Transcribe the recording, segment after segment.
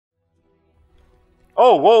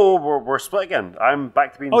Oh, whoa, we're split again. I'm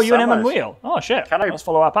back to being. Oh, you and him and Samwise. Wheel. Oh shit. Can I? Let's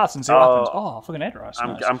follow our paths and see what happens. Oh, fucking headrest.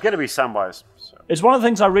 I'm gonna be Samwise. So. It's one of the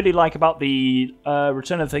things I really like about the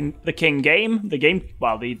Return of the King game. The game,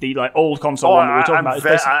 well, the like old console one that we were talking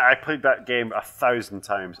about. I played that game 1,000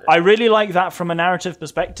 times. I really like that from a narrative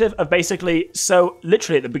perspective of basically, so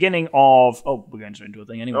literally at the beginning of, we're going to into a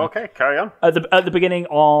thing anyway. Okay, carry on. At the beginning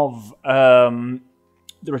of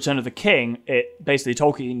the Return of the King, it basically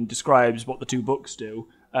Tolkien describes what the two books do.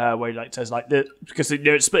 Where he like says like because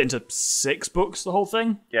it's split into 6 books, the whole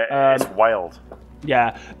thing. Yeah, it's wild.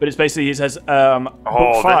 Yeah, but it's basically he says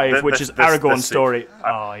book 5, which is Aragorn's story.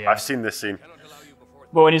 Oh yeah, I've seen this scene.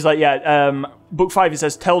 Well, when he's like, book 5, he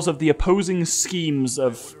says tells of the opposing schemes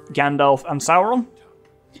of Gandalf and Sauron.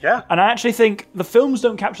 Yeah, and I actually think the films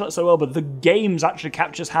don't capture that so well, but the games actually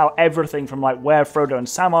captures how everything from like where Frodo and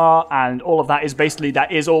Sam are and all of that is basically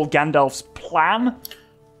that is all Gandalf's plan.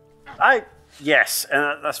 Yes,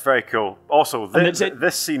 and that's very cool. Also,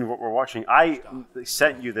 this scene, what we're watching, I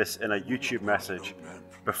sent you this in a YouTube message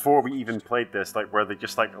before we even played this, like where they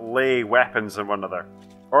just like lay weapons on one another.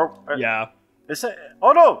 Or yeah, is it?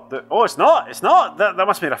 Oh no! It's not. It's not. That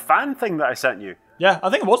must have been a fan thing that I sent you. Yeah,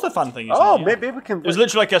 I think it was the fan thing. Maybe we can. It was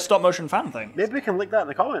literally like a stop motion fan thing. Maybe we can link that in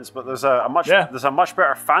the comments. But there's a much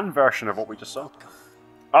better fan version of what we just saw.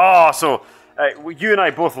 Oh, so. You and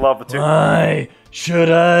I both love the two. Why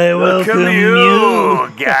should I welcome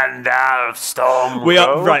you, Gandalf Storm? We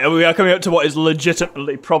are coming up to what is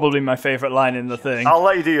legitimately probably my favourite line in the thing. I'll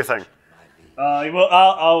let you do your thing.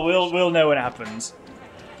 We'll know when it happens.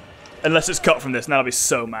 Unless it's cut from this, and I'll be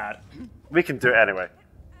so mad. We can do it anyway.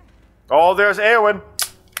 Oh, there's Eowyn.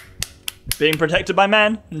 Being protected by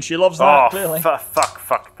men, and she loves that, clearly.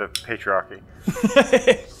 Fuck the patriarchy.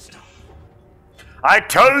 I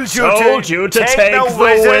told you to take the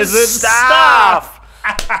wizard's staff!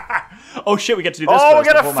 Oh shit, we get to do this first.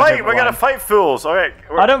 We're gonna fight! We're gonna fight fools! Alright.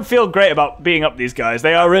 I don't feel great about being up these guys.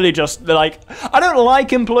 They are really just, they're like, I don't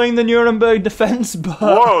like employing the Nuremberg defense, but...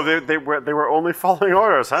 Whoa, they were only following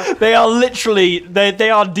orders, huh? They are literally,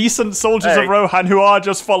 they are decent soldiers of Rohan who are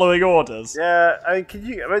just following orders. Yeah, they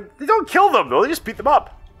don't kill them though, they just beat them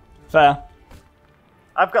up. Fair.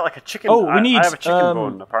 I've got like a chicken, I have a chicken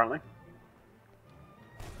bone, apparently.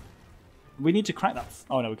 We need to crack that.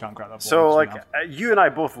 Oh no, we can't crack that. So like, you and I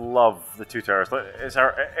both love the Two Towers. It's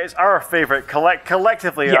our favorite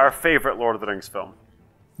collectively our favorite Lord of the Rings film.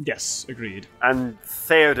 Yes, agreed. And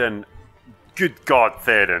Theoden, good God,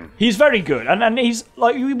 Theoden. He's very good, and he's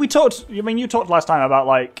like we talked. I mean, you talked last time about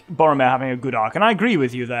like Boromir having a good arc, and I agree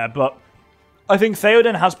with you there. But I think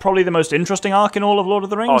Theoden has probably the most interesting arc in all of Lord of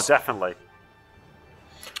the Rings. Oh, definitely.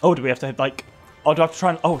 Oh, do we have to like? Oh, do I have to try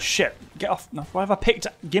and... Oh, shit. Get off. No, why have I picked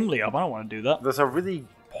Gimli up? I don't want to do that. There's a really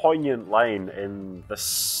poignant line in the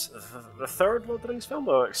third Lord of the Rings film,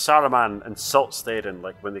 where Saruman insults Theoden,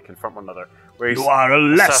 like, when they confront one another. Where you are a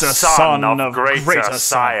lesser son of greater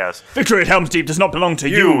sires. Victory at Helm's Deep does not belong to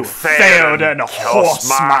you, Theoden,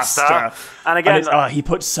 Horsemaster. And again... And he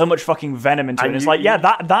puts so much fucking venom into it. And it's like, yeah,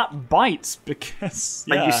 that bites, because...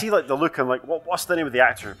 Yeah. And you see, like, the look on, like, what's the name of the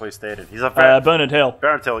actor who plays Theoden? He's a Bernard Hill.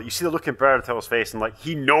 Bernard Hill. You see the look in Bernard Hill's face, and, like,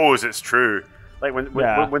 he knows it's true. Like, when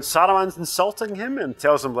Saruman's insulting him and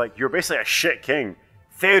tells him, like, you're basically a shit king,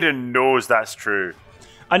 Theoden knows that's true.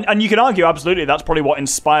 And you can argue, absolutely, that's probably what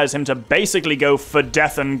inspires him to basically go for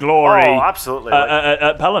death and glory. Oh, absolutely.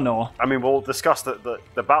 At Pelennor. I mean, we'll discuss the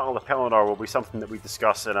Battle of Pelennor will be something that we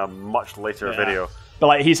discuss in a much later video. But,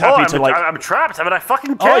 like, he's happy to, like... I'm trapped. I'm in a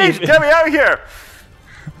fucking cage. Get me out of here.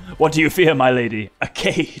 What do you fear, my lady? A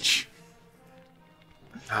cage.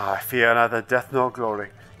 I fear neither death nor glory.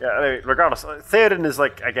 Yeah, anyway, regardless, Theoden is,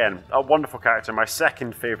 like, again, a wonderful character. My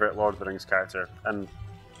second favourite Lord of the Rings character. And...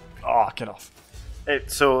 Oh, get off.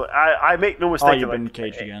 So I make no mistake. Oh, you've been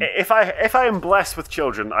caged again. If I am blessed with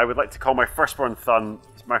children, I would like to call my firstborn son.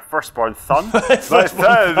 My firstborn son. My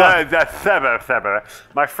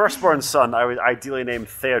firstborn son, I would ideally name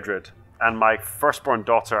Theodred, and my firstborn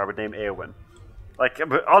daughter, I would name Eowyn. Like,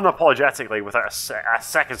 unapologetically, without a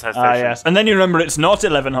second's hesitation. Ah, yes. And then you remember it's not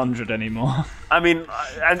 1100 anymore. I mean,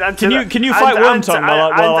 can you fight Wormtongue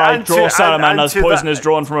while I draw Saruman as poison is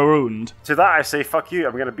drawn from a wound? To that I say, fuck you,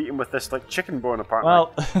 I'm going to beat him with this, like, chicken bone apparently.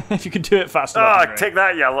 Well, if you could do it faster. Oh, take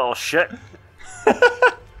that, you little shit.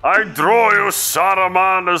 I draw you,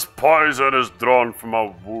 Saruman, as poison is drawn from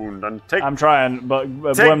a wound. And take... I'm trying, but...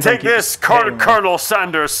 Take this, Colonel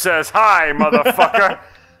Sanders says hi, motherfucker.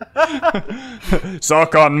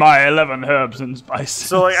 Suck on my 11 herbs and spices.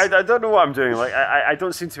 So like, I don't know what I'm doing. Like, I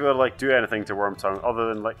don't seem to like do anything to Wormtongue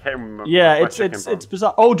other than like hit him. Yeah, it's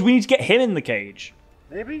bizarre. Oh, do we need to get him in the cage?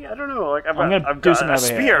 Maybe? I don't know. Like, I've got a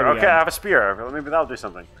spear. Okay, I have a spear. Maybe that'll do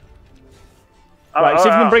something. Right, see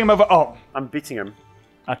if you can bring him over. Oh. I'm beating him.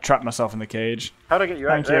 I trapped myself in the cage. How'd I get you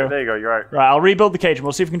out? There you go, you're out. Right, I'll rebuild the cage and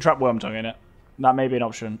we'll see if we can trap Wormtongue in it. That may be an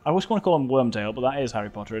option. I always want to call him Wormtail, but that is Harry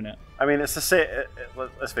Potter, isn't it? I mean, it's the same.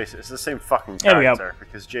 Let's face it, it's the same fucking character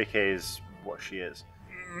because JK is what she is.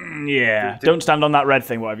 Yeah. Don't stand on that red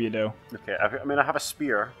thing, whatever you do. Okay. I mean, I have a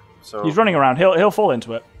spear, so he's running around. He'll fall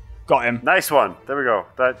into it. Got him. Nice one. There we go.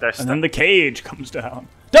 And then the cage comes down.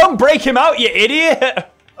 Don't break him out, you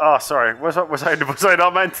idiot! Oh, sorry. Was I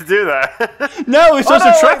not meant to do that? No, it's supposed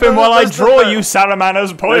to trap him while I draw you, Saruman,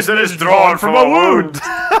 as poison is drawn from a wound.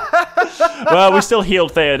 Well, we still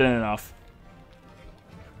healed Theoden enough.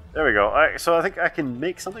 There we go. So I think I can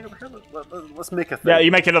make something over here. Let's make a thing. Yeah,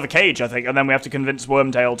 you make another cage, I think, and then we have to convince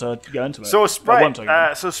Wormtail to go into it. So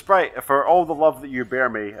Sprite, for all the love that you bear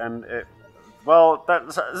me, and well,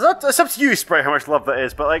 that's up to you, Sprite, how much love that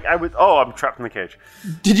is. But like, I'm trapped in the cage.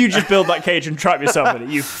 Did you just build that cage and trap yourself in it?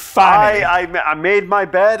 You fanny. I made my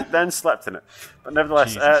bed, then slept in it. But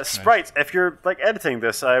nevertheless, Sprite, if you're like editing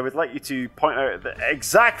this, I would like you to point out at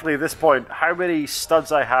exactly this point how many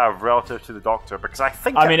studs I have relative to the Doctor, because I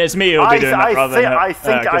think I mean it's me who'll be doing that rather than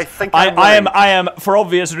I am, for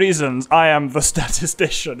obvious reasons, I am the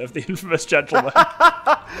statistician of the infamous gentleman.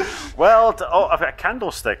 Well, I've got a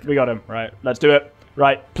candlestick. We got him. Right, let's do it.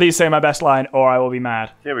 Right, please say my best line, or I will be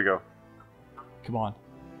mad. Here we go. Come on.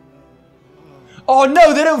 Oh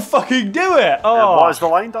no, they don't fucking do it! Oh. What is the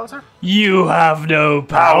line, Doctor? You have no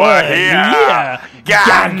power here,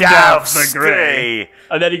 Gandalf the Gray.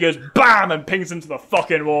 And then he goes BAM and pings into the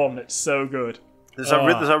fucking wall, and it's so good. There's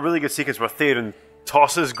a really good sequence where Theoden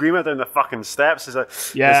tosses Grima down the fucking steps.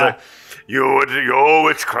 Your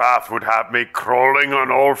witchcraft would have me crawling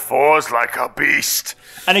on all fours like a beast.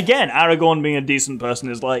 And again, Aragorn being a decent person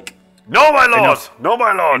is like, no, my lord! No,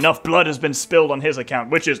 my lord! Enough blood has been spilled on his account,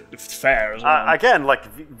 which is fair as well. Again,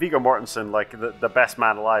 like Viggo Mortensen, like the best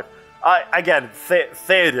man alive.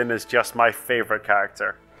 Theoden is just my favourite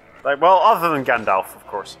character. Like, well, other than Gandalf, of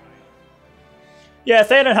course. Yeah,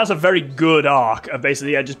 Theoden has a very good arc of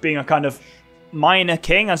basically just being a kind of minor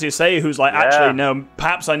king, as you say, who's like, actually, no,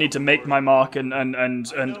 perhaps I need to make my mark and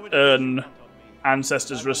earn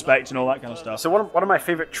ancestors' respect and all that kind of stuff. So one of my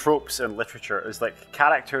favourite tropes in literature is like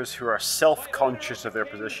characters who are self-conscious of their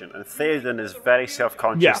position, and Theoden is very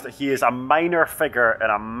self-conscious that he is a minor figure in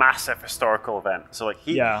a massive historical event. So like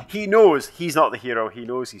he knows he's not the hero, he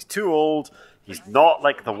knows he's too old, he's not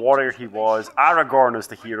like the warrior he was. Aragorn is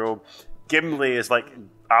the hero, Gimli is like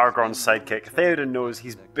Aragorn's sidekick. Theoden knows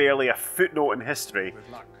he's barely a footnote in history,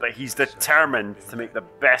 but he's determined to make the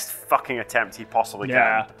best fucking attempt he possibly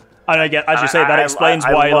can. And I get, as you say, that explains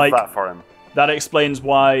why, I love that for him. That explains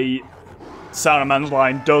why Saruman's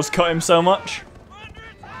line does cut him so much.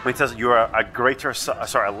 He says you are a lesser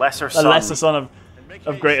son. A lesser son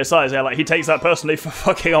of greater size. Yeah, like he takes that personally for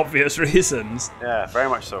fucking obvious reasons. Yeah, very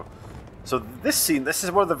much so. So this scene, this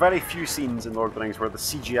is one of the very few scenes in Lord of the Rings where the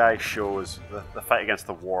CGI shows the fight against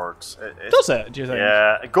the wargs. Does it? Do you think?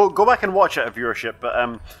 Yeah, go back and watch it at viewership.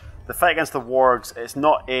 But the fight against the wargs, it's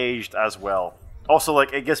not aged as well. Also,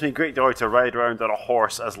 like, it gives me great joy to ride around on a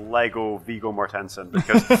horse as Lego Viggo Mortensen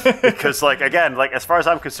because, like, again, like as far as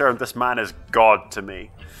I'm concerned, this man is God to me.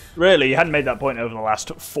 Really, you hadn't made that point over the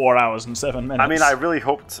last 4 hours and 7 minutes. I mean, I really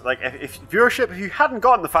hoped, like, if viewership, if you hadn't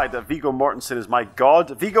gotten the fact that Viggo Mortensen is my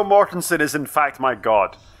God, Viggo Mortensen is in fact my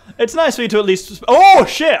God. It's nice for you to at least. Oh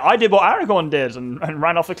shit! I did what Aragorn did and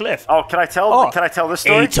ran off the cliff. Oh, can I tell? Can I tell the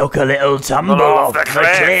story? He took a little tumble off the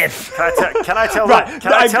cliff. Can I tell? Can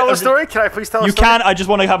I tell the story? Can I please tell? You can. I just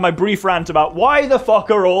want to have my brief rant about why the fuck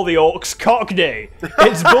are all the orcs Cockney?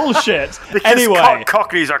 It's bullshit. Anyway,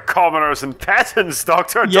 Cockneys are commoners and peasants,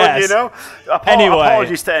 Doctor. Don't you know?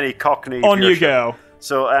 Apologies to any Cockney. On you go.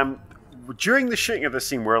 So, during the shooting of the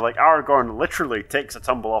scene where like Aragorn literally takes a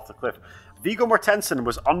tumble off the cliff, Viggo Mortensen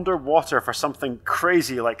was underwater for something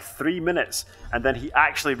crazy like 3 minutes, and then he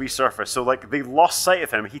actually resurfaced. So like they lost sight of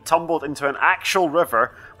him. He tumbled into an actual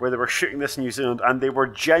river where they were shooting this in New Zealand, and they were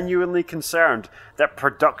genuinely concerned that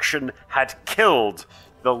production had killed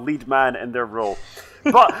the lead man in their role.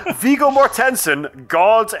 But Viggo Mortensen,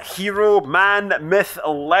 god, hero, man, myth,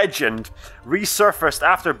 legend, resurfaced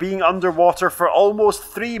after being underwater for almost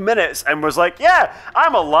 3 minutes and was like, yeah,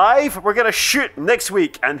 I'm alive, we're going to shoot next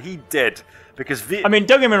week. And he did. Because I mean,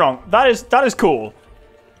 don't get me wrong, that is cool.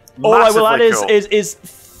 All I will add is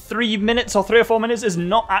 3 minutes or 3 or 4 minutes is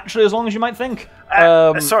not actually as long as you might think.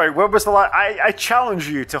 Sorry, what was the last? I challenge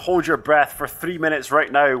you to hold your breath for 3 minutes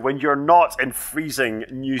right now when you're not in freezing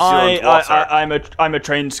New Zealand water. I'm a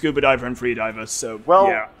trained scuba diver and free diver, so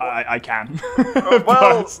yeah, I can.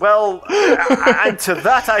 And to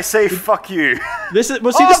that I say fuck you. This is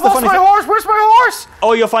the funny my horse. Where's my horse?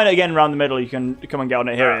 Oh, you'll find it again around the middle. You can come and get on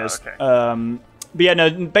it. Here it is. Okay. But yeah, no,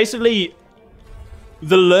 basically,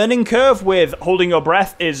 the learning curve with holding your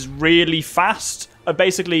breath is really fast.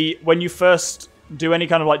 Basically, when you first do any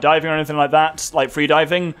kind of like diving or anything like that, like free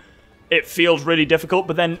diving, it feels really difficult,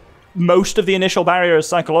 but then most of the initial barrier is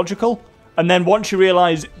psychological. And then once you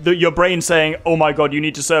realize that your brain's saying, oh my god, you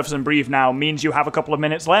need to surface and breathe now, means you have a couple of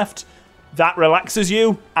minutes left, that relaxes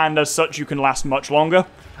you, and as such, you can last much longer.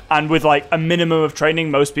 And with like a minimum of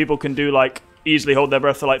training, most people can do like easily hold their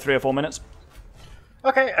breath for like 3 or 4 minutes.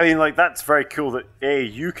 Okay, I mean, like, that's very cool that A,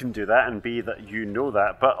 you can do that, and B, that you know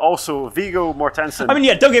that, but also Viggo Mortensen... I mean,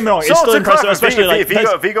 yeah, don't get me wrong, it's still impressive, especially like...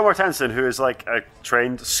 Viggo Mortensen, who is like a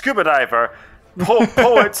trained scuba diver,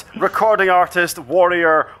 poet, recording artist,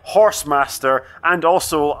 warrior, horse master, and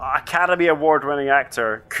also Academy Award-winning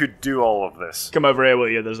actor, could do all of this. Come over here, will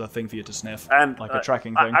you? There's a thing for you to sniff, and like a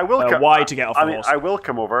tracking thing. I will Y to get off the horse. I will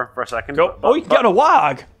come over for a second. Go. You can get on a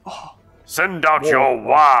Warg! Oh. Send out your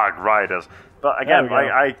Warg riders! But again,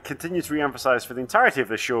 I continue to re-emphasize for the entirety of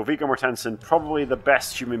the show, Viggo Mortensen, probably the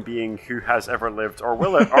best human being who has ever lived or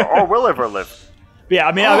will ever live. Yeah,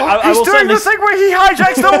 I mean, I he's doing the thing where he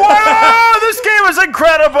hijacks the water. Oh, this game is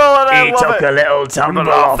incredible, and I love it. He took a little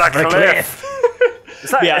tumble off the cliff.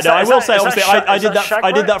 I will say, obviously, I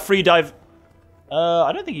did that free dive.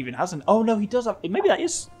 I don't think he even hasn't. Oh no, he does have. Maybe that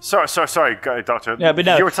is. Sorry, Doctor. Yeah, but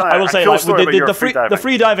no, I will say, like, the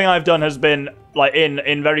free diving I've done has been like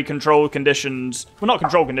in very controlled conditions. Well, not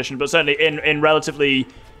controlled conditions, but certainly in relatively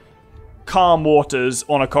calm waters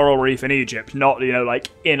on a coral reef in Egypt, not like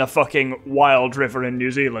in a fucking wild river in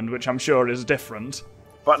New Zealand, which I'm sure is different.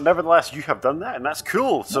 But nevertheless, you have done that, and that's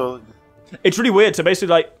cool. So it's really weird. So basically,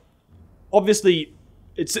 like, obviously,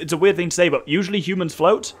 it's a weird thing to say, but usually humans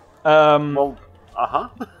float. But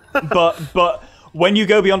when you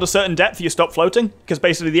go beyond a certain depth, you stop floating, because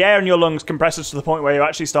basically the air in your lungs compresses to the point where you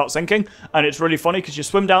actually start sinking, and it's really funny because you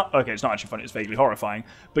swim down... Okay, it's not actually funny, it's vaguely horrifying,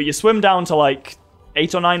 but you swim down to like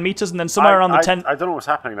 8 or 9 meters, and then somewhere around the 10... I don't know what's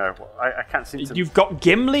happening now. I can't seem to... You've got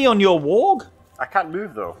Gimli on your Warg? I can't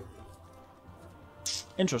move, though.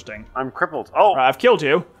 Interesting. I'm crippled. Oh! Right, I've killed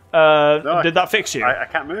you. Did that fix you? I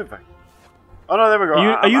can't move. Oh, no, there we go.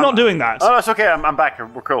 Are you not doing that? Oh, no, it's okay. I'm back.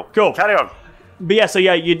 We're cool. Cool. Carry on. But yeah, so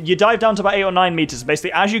yeah, you dive down to about 8 or 9 meters.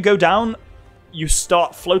 Basically, as you go down, you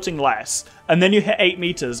start floating less, and then you hit 8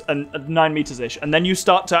 meters and 9 meters-ish, and then you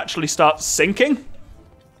start sinking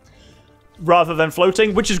rather than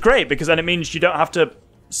floating, which is great because then it means you don't have to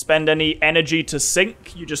spend any energy to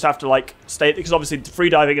sink. You just have to like stay, because obviously free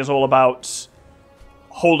diving is all about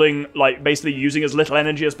holding, like, basically using as little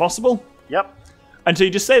energy as possible. Yep. And so you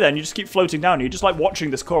just stay there and you just keep floating down. You're just like watching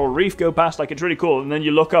this coral reef go past, like it's really cool. And then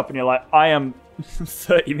you look up and you're like, I am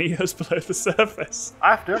 30 meters below the surface.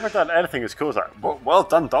 I've never done anything as cool as that. Well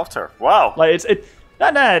done, Doctor. Wow. Like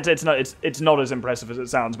it's not as impressive as it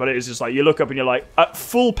sounds, but it is just like you look up and you're like, at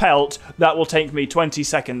full pelt, that will take me 20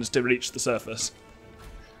 seconds to reach the surface.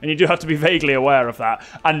 And you do have to be vaguely aware of that.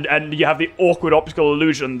 And you have the awkward optical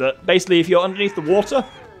illusion that basically if you're underneath the water,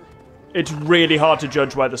 it's really hard to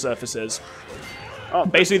judge where the surface is. Oh,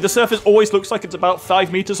 basically, the surface always looks like it's about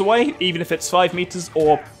 5 meters away, even if it's 5 meters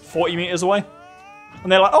or 40 meters away. And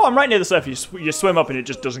they're like, oh, I'm right near the surface. You swim up and it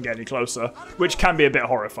just doesn't get any closer, which can be a bit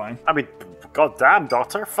horrifying. I mean, goddamn,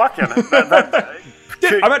 Doctor. Fucking.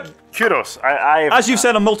 Kudos. As you've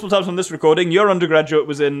said on multiple times on this recording, your undergraduate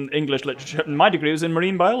was in English literature, and my degree was in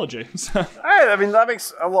marine biology. So. I mean, that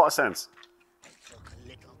makes a lot of sense.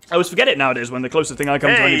 I always forget it nowadays when the closest thing I come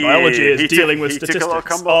to any biology is dealing with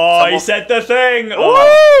statistics. He said the thing!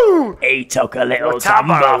 Woo! He took a little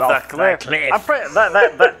tumble off the cliff. I'm pretty,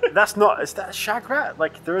 that's not... Is that Shagrat?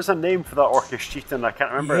 Like, there is a name for that orcish chieftain, I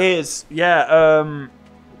can't remember. It is, yeah.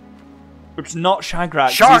 It's not Shagrat.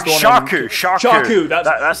 Sharku.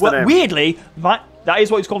 That's the name. Weirdly, that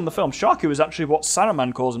is what he's called in the film. Sharku is actually what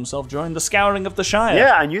Saruman calls himself during the Scouring of the Shire.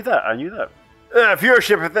 Yeah, I knew that.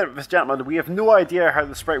 Viewership of this gentleman, we have no idea how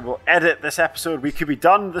the sprite will edit this episode. We could be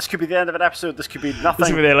done. This could be the end of an episode. This could be nothing. This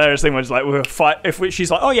could be the hilarious thing when it's like she's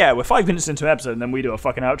like, oh yeah, we're 5 minutes into an episode, and then we do a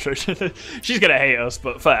fucking outro. She's gonna hate us,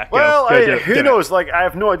 but fair. Well, who knows? Like, I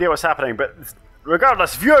have no idea what's happening, but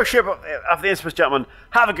regardless, viewership of the infamous gentleman.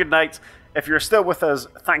 Have a good night. If you're still with us,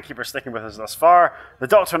 thank you for sticking with us thus far. The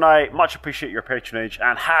Doctor and I much appreciate your patronage,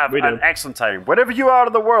 and have an excellent time. Wherever you are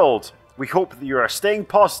in the world, We hope that you are staying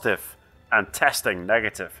positive and testing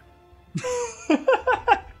negative.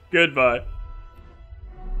 Goodbye.